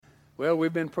Well,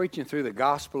 we've been preaching through the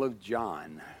Gospel of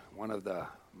John, one of the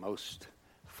most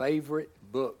favorite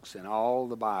books in all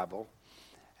the Bible.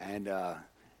 And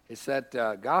it's that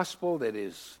gospel that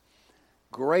is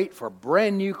great for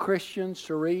brand new Christians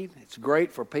to read. It's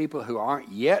great for people who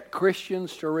aren't yet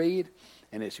Christians to read.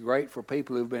 And it's great for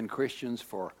people who've been Christians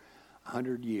for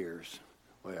 100 years.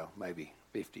 Well, maybe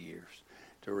 50 years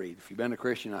to read. If you've been a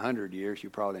Christian 100 years, you're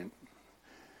probably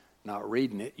not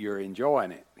reading it, you're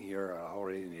enjoying it. You're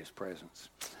already in His presence.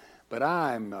 But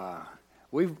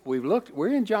we've looked.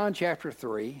 We're in John chapter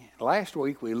 3. Last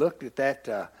week we looked at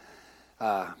that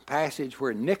passage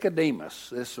where Nicodemus,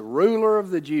 this ruler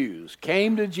of the Jews,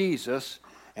 came to Jesus,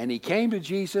 and he came to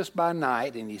Jesus by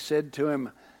night, and he said to him,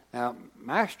 "Now,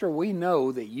 Master, we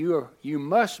know that you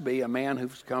must be a man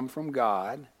who's come from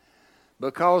God,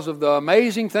 because of the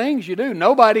amazing things you do.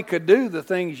 Nobody could do the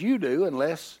things you do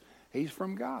unless He's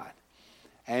from God."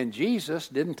 And Jesus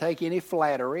didn't take any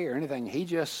flattery or anything. He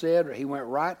just said, he went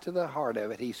right to the heart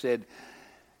of it. He said,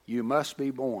 "You must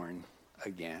be born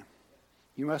again.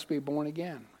 You must be born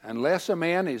again. Unless a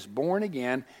man is born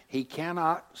again, he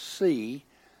cannot see,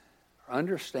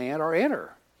 understand, or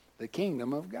enter the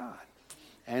kingdom of God."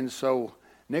 And so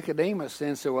Nicodemus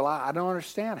then said, "Well, I don't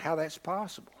understand how that's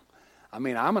possible. I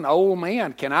mean, I'm an old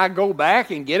man. Can I go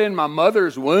back and get in my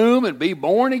mother's womb and be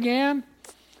born again?"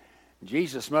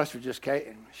 Jesus must have just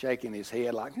shaken his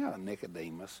head like, "No,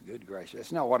 Nicodemus, good gracious.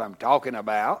 That's not what I'm talking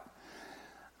about.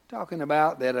 I'm talking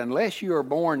about that unless you are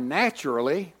born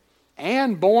naturally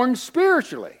and born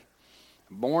spiritually,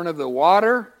 born of the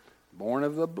water, born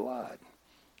of the blood,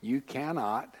 you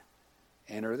cannot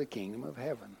enter the kingdom of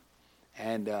heaven."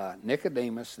 And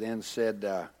Nicodemus then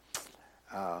said,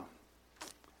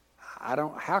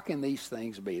 how can these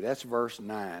things be? That's verse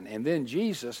 9. And then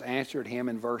Jesus answered him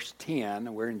in verse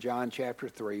 10. We're in John chapter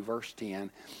 3, verse 10.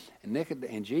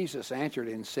 And Jesus answered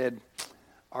and said,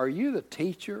 "Are you the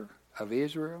teacher of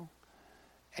Israel,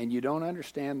 and you don't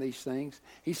understand these things?"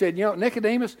 He said,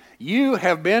 "Nicodemus, you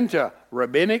have been to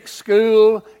rabbinic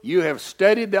school. You have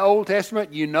studied the Old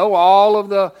Testament. You know all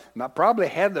of probably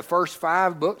had the first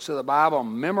 5 books of the Bible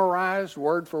memorized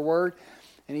word for word."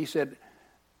 And he said,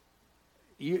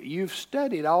 You've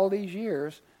studied all these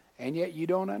years, and yet you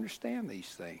don't understand these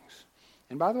things.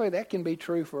 And by the way, that can be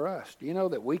true for us. Do you know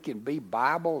that we can be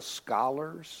Bible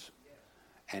scholars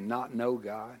and not know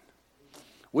God?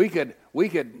 We could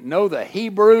know the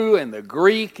Hebrew and the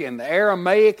Greek and the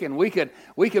Aramaic, and we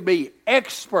could be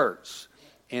experts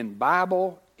in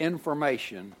Bible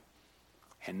information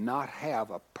and not have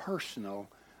a personal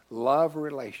love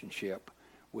relationship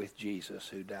with Jesus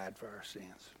who died for our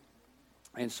sins.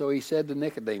 And so he said to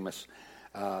Nicodemus,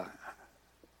 "I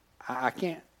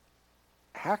can't.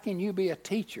 How can you be a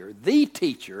teacher, the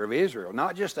teacher of Israel,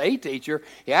 not just a teacher?"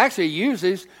 He actually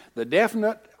uses the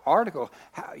definite article.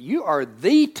 You are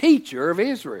the teacher of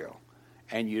Israel,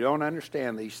 and you don't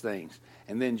understand these things.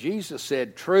 And then Jesus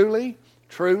said, "Truly,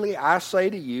 truly, I say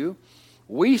to you,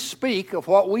 we speak of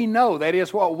what we know. That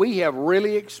is what we have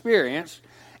really experienced,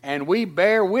 and we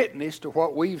bear witness to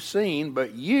what we've seen,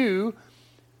 but you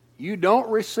don't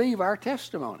receive our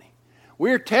testimony.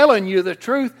 We're telling you the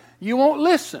truth. You won't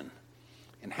listen."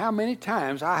 And how many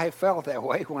times I have felt that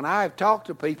way when I have talked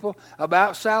to people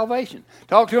about salvation.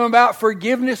 Talked to them about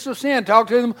forgiveness of sin. Talked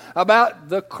to them about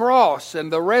the cross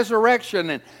and the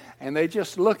resurrection. And they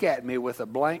just look at me with a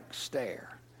blank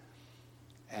stare.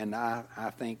 And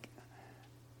I think,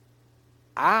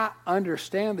 I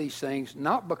understand these things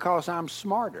not because I'm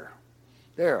smarter.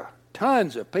 There are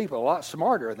tons of people a lot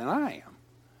smarter than I am.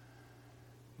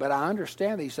 But I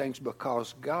understand these things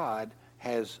because God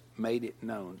has made it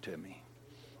known to me.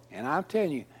 And I'm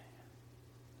telling you,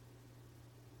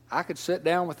 I could sit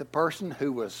down with a person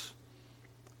who was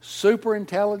super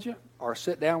intelligent or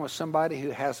sit down with somebody who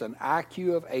has an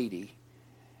IQ of 80,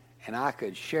 and I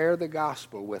could share the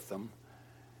gospel with them.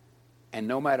 And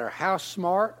no matter how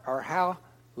smart or how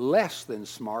less than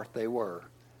smart they were,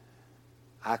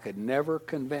 I could never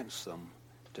convince them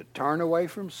to turn away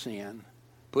from sin,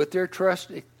 put their trust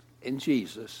in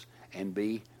Jesus, and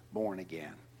be born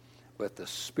again. But the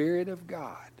Spirit of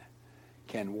God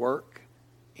can work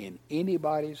in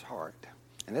anybody's heart.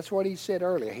 And that's what he said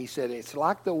earlier. He said it's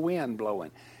like the wind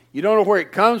blowing. You don't know where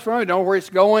it comes from, you don't know where it's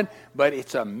going, but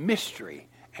it's a mystery.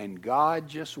 And God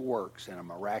just works in a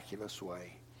miraculous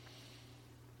way.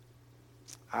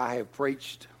 I have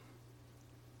preached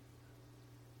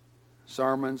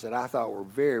sermons that I thought were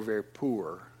very, very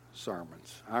poor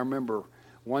sermons. I remember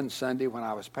one Sunday when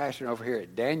I was pastoring over here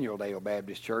at Daniel Dale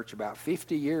Baptist Church about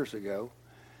 50 years ago,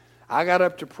 I got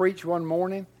up to preach one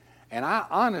morning, and I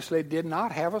honestly did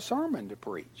not have a sermon to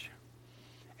preach.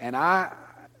 And I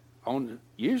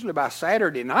usually by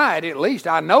Saturday night, at least,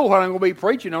 I know what I'm going to be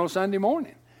preaching on Sunday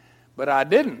morning. But I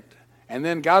didn't. And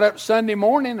then got up Sunday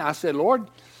morning. I said, Lord,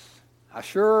 I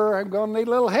sure am going to need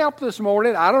a little help this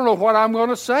morning. I don't know what I'm going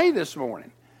to say this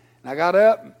morning. And I got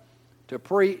up to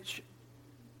preach,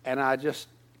 and I just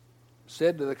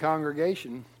said to the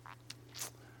congregation,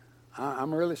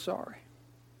 I'm really sorry.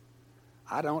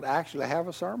 I don't actually have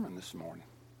a sermon this morning.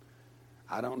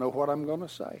 I don't know what I'm going to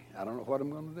say. I don't know what I'm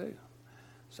going to do.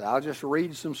 So I'll just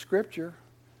read some scripture,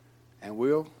 and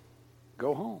we'll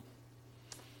go home.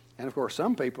 And, of course,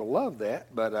 some people love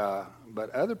that, but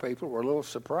other people were a little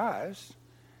surprised.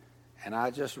 And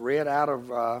I just read out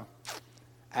of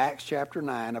Acts chapter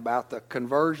 9 about the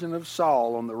conversion of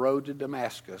Saul on the road to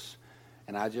Damascus.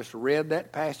 And I just read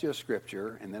that passage of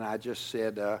Scripture, and then I just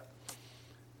said,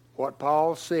 what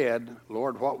Paul said,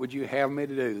 Lord, what would you have me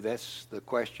to do? That's the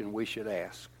question we should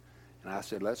ask. And I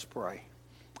said, let's pray.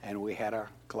 And we had our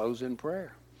closing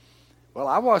prayer. Well,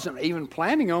 I wasn't even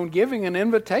planning on giving an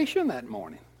invitation that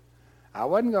morning. I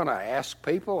wasn't going to ask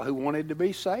people who wanted to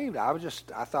be saved. I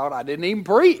thought I didn't even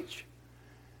preach.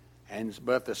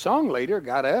 But the song leader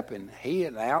got up and he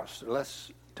announced,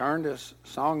 let's turn to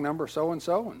song number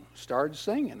so-and-so, and started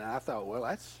singing. And I thought, well,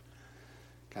 that's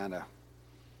kind of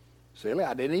silly.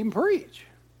 I didn't even preach.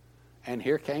 And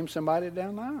here came somebody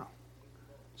down the aisle.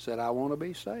 Said, I want to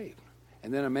be saved.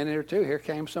 And then a minute or two, here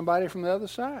came somebody from the other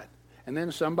side. And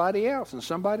then somebody else and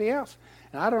somebody else.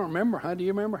 And I don't remember, do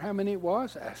you remember how many it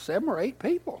was? 7 or 8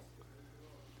 people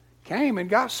came and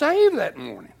got saved that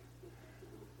morning.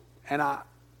 And I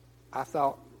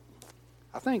thought,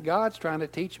 I think God's trying to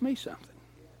teach me something.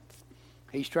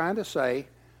 He's trying to say,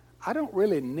 I don't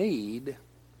really need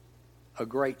a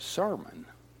great sermon.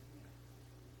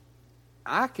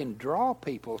 I can draw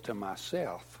people to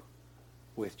myself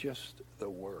with just the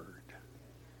Word.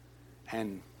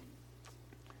 And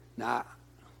now,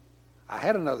 I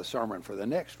had another sermon for the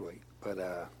next week, but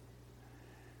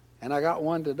and I got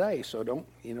one today. So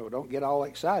don't get all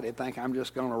excited. Think I'm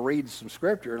just going to read some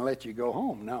scripture and let you go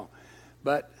home. No,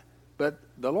 but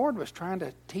the Lord was trying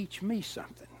to teach me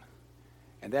something,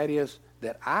 and that is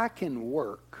that I can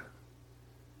work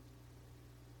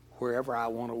wherever I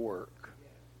want to work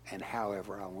and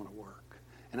however I want to work.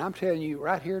 And I'm telling you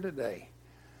right here today,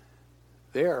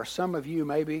 there are some of you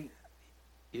maybe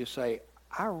you say,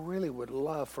 I really would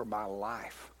love for my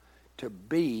life to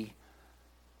be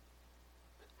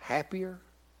happier,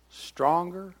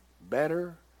 stronger,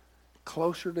 better,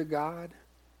 closer to God.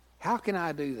 How can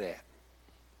I do that?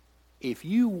 If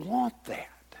you want that,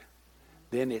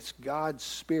 then it's God's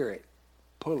Spirit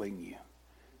pulling you,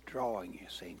 drawing you,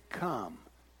 saying, come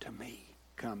to me,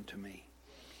 come to me.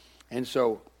 And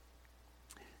so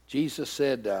Jesus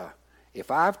said,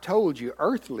 if I've told you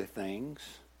earthly things,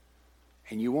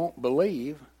 and you won't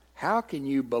believe, how can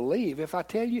you believe if I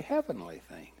tell you heavenly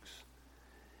things?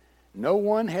 No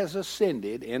one has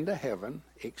ascended into heaven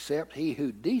except he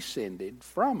who descended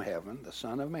from heaven, the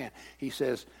Son of Man. He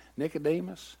says,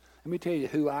 Nicodemus, let me tell you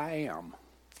who I am.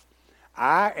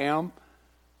 I am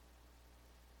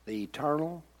the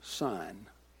eternal Son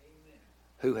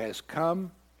who has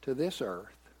come to this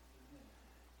earth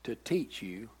to teach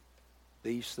you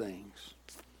these things.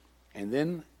 And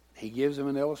then he gives them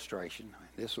an illustration.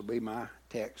 This will be my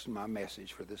text and my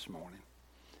message for this morning.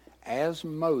 As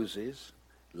Moses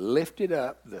lifted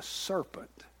up the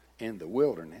serpent in the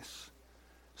wilderness,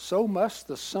 so must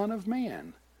the Son of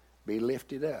Man be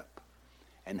lifted up.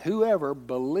 And whoever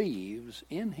believes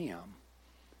in him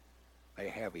may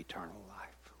have eternal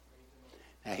life.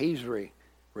 Now he's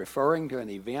referring to an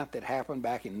event that happened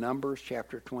back in Numbers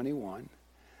chapter 21.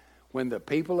 When the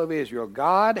people of Israel,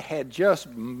 God had just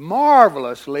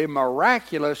marvelously,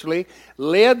 miraculously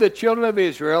led the children of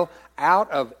Israel out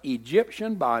of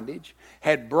Egyptian bondage,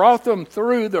 had brought them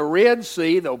through the Red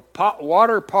Sea, the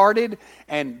water parted,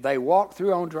 and they walked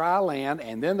through on dry land,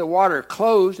 and then the water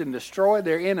closed and destroyed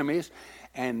their enemies,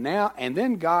 and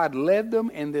then God led them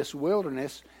in this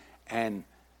wilderness and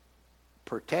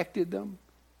protected them,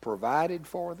 provided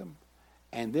for them,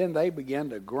 and then they began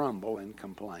to grumble and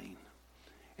complain.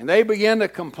 And they began to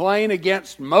complain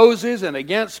against Moses and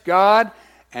against God.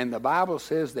 And the Bible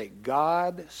says that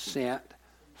God sent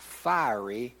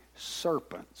fiery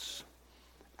serpents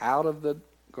out of the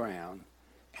ground,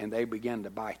 and they began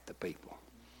to bite the people.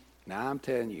 Now I'm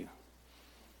telling you,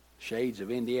 shades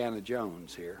of Indiana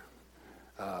Jones here.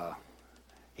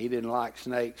 He didn't like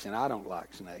snakes, and I don't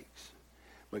like snakes.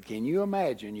 But can you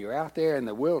imagine you're out there in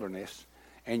the wilderness,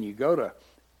 and you go to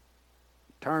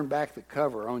turn back the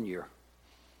cover on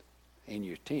in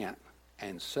your tent,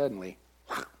 and suddenly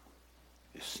a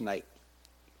snake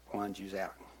plunges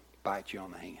out, bite you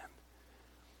on the hand.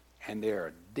 And they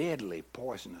are deadly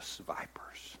poisonous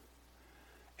vipers.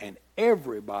 And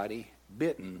everybody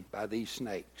bitten by these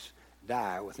snakes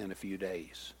die within a few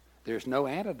days. There's no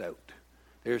antidote.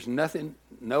 There's nothing,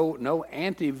 no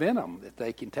anti-venom that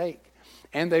they can take.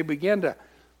 And they begin to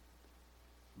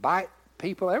bite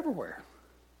people everywhere.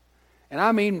 And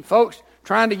I mean, folks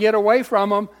trying to get away from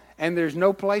them, and there's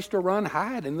no place to run,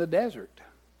 hide in the desert.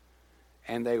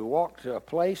 And they walk to a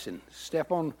place and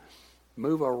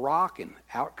move a rock, and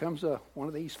out comes one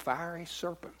of these fiery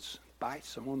serpents.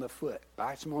 Bites them on the foot,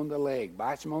 bites them on the leg,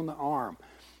 bites them on the arm.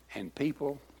 And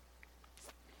people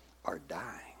are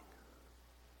dying.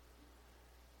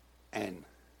 And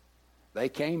they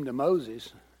came to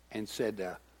Moses and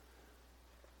said,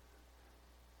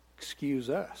 excuse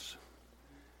us.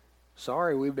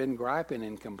 Sorry, we've been griping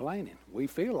and complaining. We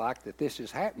feel like that this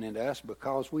is happening to us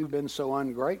because we've been so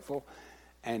ungrateful.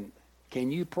 And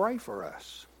can you pray for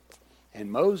us?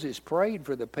 And Moses prayed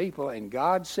for the people, and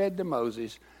God said to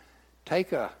Moses,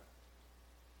 take a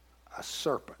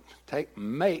serpent.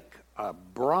 Make a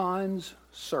bronze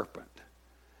serpent.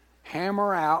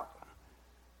 Hammer out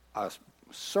a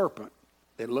serpent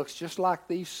that looks just like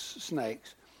these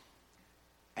snakes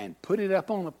and put it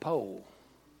up on a pole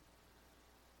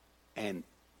and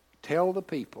tell the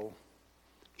people,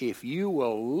 if you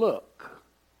will look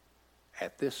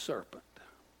at this serpent,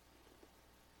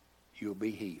 you'll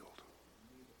be healed.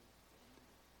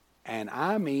 And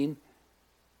I mean,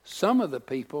 some of the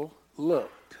people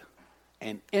looked,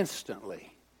 and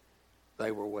instantly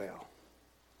they were well.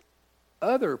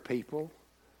 Other people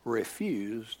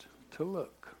refused to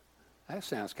look. That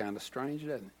sounds kind of strange,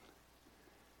 doesn't it?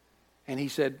 And he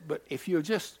said, but if you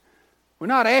just, we're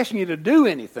not asking you to do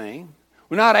anything.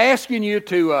 We're not asking you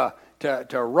to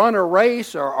run a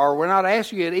race, or we're not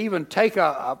asking you to even take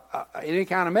any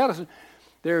kind of medicine.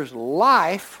 There's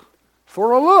life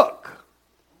for a look.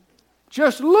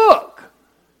 Just look.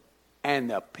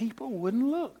 And the people wouldn't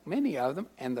look, many of them.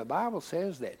 And the Bible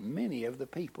says that many of the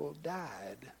people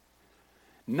died.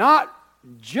 Not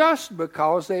just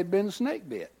because they'd been snake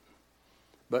bit,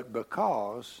 but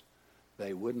because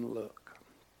they wouldn't look.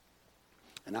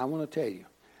 And I want to tell you,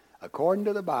 according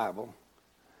to the Bible,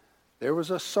 there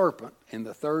was a serpent in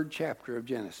the 3rd chapter of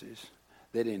Genesis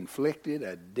that inflicted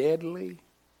a deadly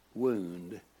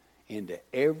wound into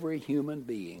every human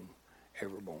being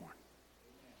ever born.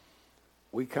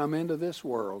 We come into this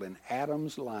world in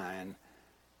Adam's line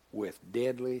with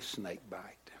deadly snake bite.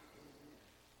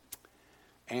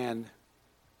 And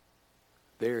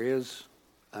there is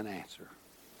an answer.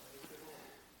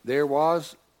 There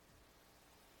was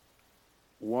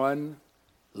one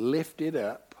lifted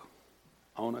up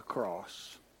on a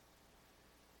cross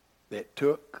that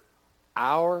took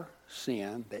our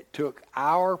sin, that took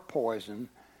our poison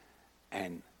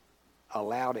and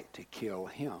allowed it to kill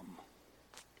him.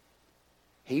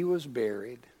 He was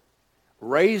buried,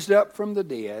 raised up from the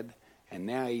dead, and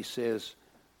now he says,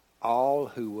 all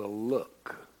who will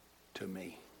look to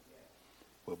me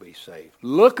will be saved.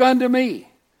 Look unto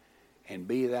me, and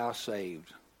be thou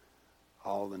saved,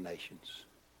 all the nations.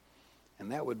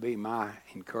 And that would be my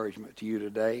encouragement to you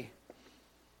today.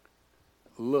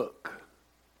 Look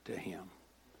to him.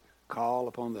 Call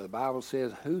upon the Bible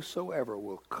says, whosoever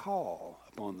will call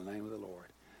upon the name of the Lord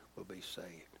will be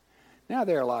saved. Now,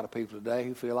 there are a lot of people today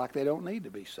who feel like they don't need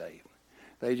to be saved.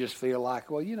 They just feel like,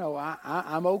 well,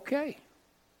 I'm okay.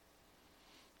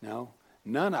 No,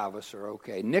 none of us are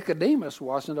okay. Nicodemus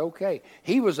wasn't okay.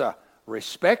 He was a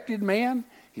respected man.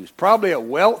 He was probably a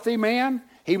wealthy man.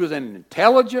 He was an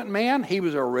intelligent man. He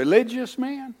was a religious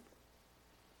man.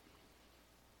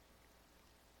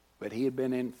 But he had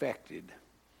been infected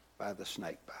by the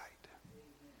snake bite.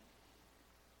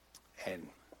 And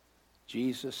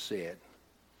Jesus said,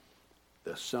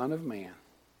 the Son of Man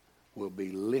will be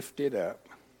lifted up,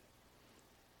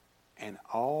 and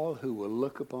all who will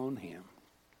look upon him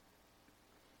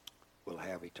will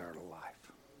have eternal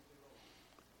life.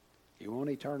 You want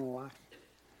eternal life?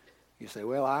 You say,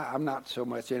 well, I'm not so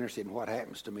much interested in what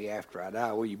happens to me after I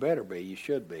die. Well, you better be. You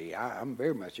should be. I'm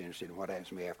very much interested in what happens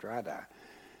to me after I die.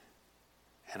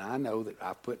 And I know that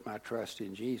I've put my trust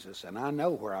in Jesus, and I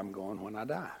know where I'm going when I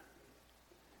die.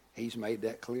 He's made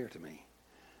that clear to me.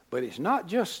 But it's not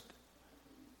just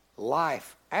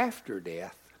life after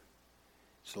death.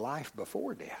 It's life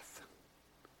before death.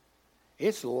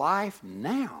 It's life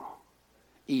now.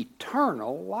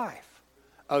 Eternal life.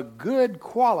 A good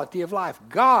quality of life.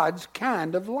 God's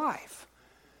kind of life.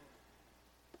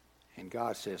 And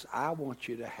God says, I want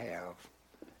you to have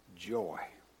joy,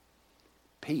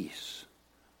 peace,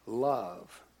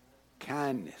 love,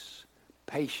 kindness,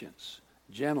 patience,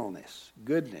 gentleness,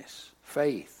 goodness,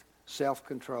 faith,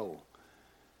 self-control.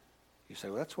 You say,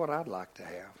 well, that's what I'd like to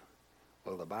have.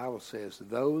 Well, the Bible says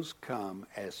those come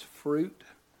as fruit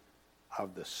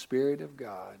of the Spirit of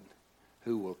God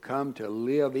who will come to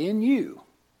live in you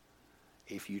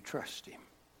if you trust him.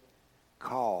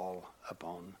 Call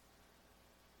upon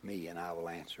me and I will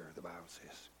answer, the Bible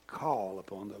says. Call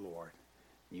upon the Lord,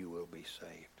 and you will be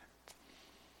saved.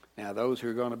 Now, those who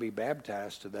are going to be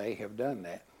baptized today have done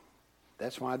that.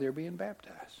 That's why they're being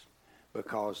baptized,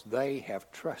 because they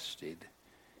have trusted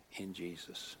in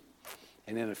Jesus.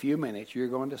 And in a few minutes, you're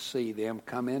going to see them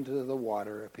come into the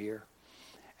water up here,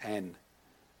 and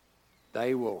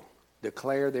they will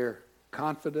declare their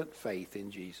confident faith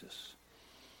in Jesus.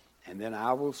 And then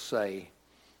I will say,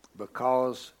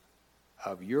 because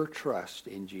of your trust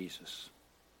in Jesus,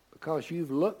 because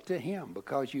you've looked to him,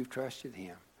 because you've trusted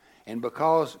him, and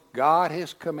because God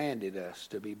has commanded us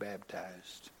to be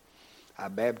baptized, I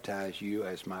baptize you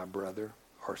as my brother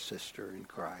or sister in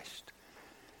Christ.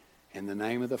 In the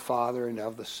name of the Father and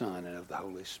of the Son and of the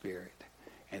Holy Spirit.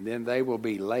 And then they will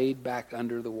be laid back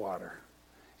under the water.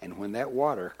 And when that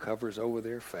water covers over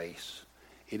their face,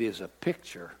 it is a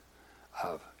picture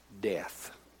of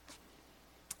death.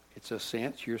 It's a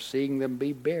sense you're seeing them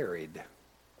be buried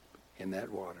in that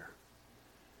water.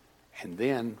 And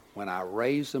then when I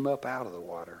raise them up out of the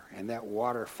water and that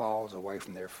water falls away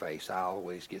from their face, I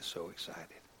always get so excited,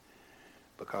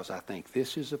 because I think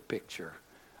this is a picture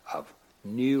of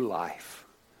new life,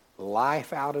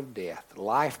 life out of death,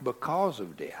 life because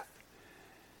of death.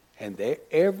 And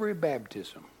every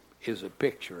baptism is a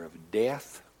picture of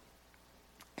death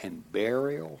and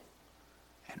burial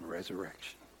and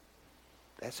resurrection.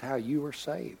 That's how you were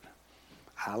saved.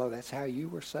 Isla, that's how you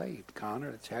were saved.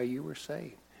 Connor, that's how you were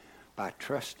saved. By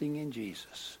trusting in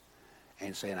Jesus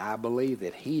and saying, I believe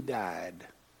that he died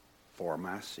for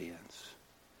my sins.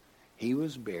 He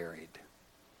was buried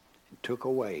and took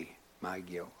away my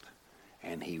guilt.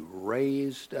 And he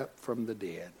raised up from the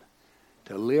dead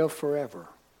to live forever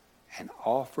and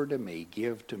offer to me,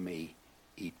 give to me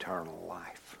eternal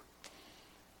life.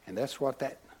 And that's what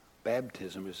that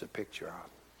baptism is a picture of.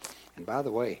 And by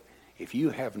the way, if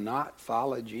you have not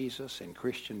followed Jesus in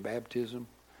Christian baptism,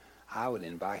 I would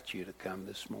invite you to come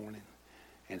this morning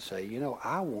and say,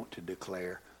 I want to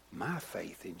declare my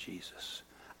faith in Jesus.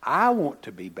 I want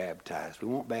to be baptized. We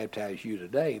won't baptize you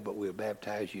today, but we'll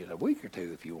baptize you in a week or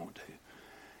two if you want to.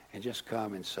 And just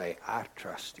come and say, I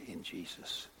trust in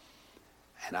Jesus.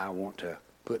 And I want to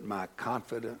put my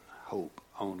confident hope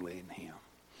only in him.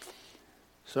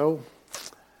 So,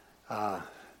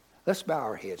 let's bow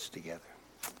our heads together.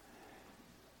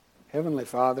 Heavenly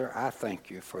Father, I thank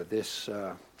you for this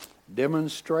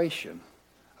demonstration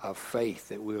of faith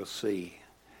that we'll see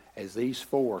as these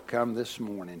four come this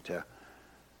morning to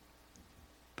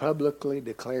publicly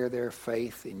declare their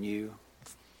faith in you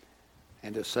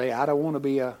and to say, I don't want to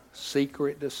be a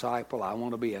secret disciple. I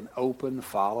want to be an open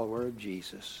follower of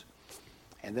Jesus.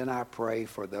 And then I pray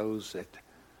for those that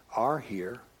are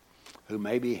here who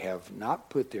maybe have not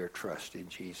put their trust in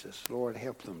Jesus. Lord,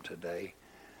 help them today.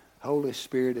 Holy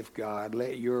Spirit of God,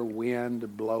 let your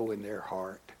wind blow in their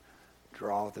heart.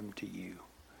 Draw them to you.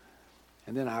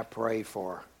 And then I pray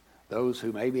for those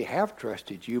who maybe have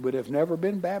trusted you but have never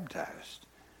been baptized,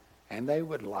 and they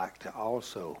would like to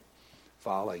also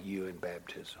follow you in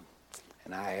baptism.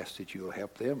 And I ask that you will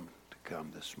help them to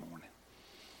come this morning.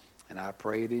 And I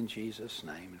pray it in Jesus'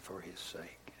 name and for his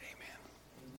sake.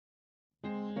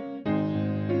 Amen.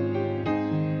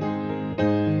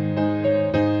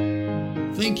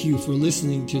 Thank you for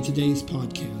listening to today's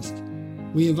podcast.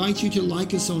 We invite you to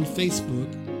like us on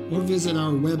Facebook or visit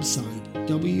our website,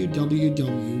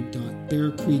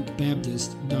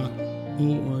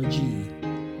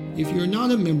 www.bearcreekbaptist.org. If you're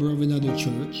not a member of another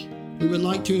church, we would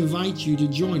like to invite you to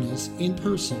join us in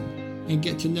person and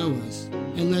get to know us,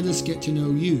 and let us get to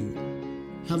know you.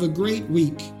 Have a great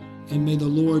week, and may the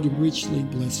Lord richly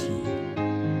bless you.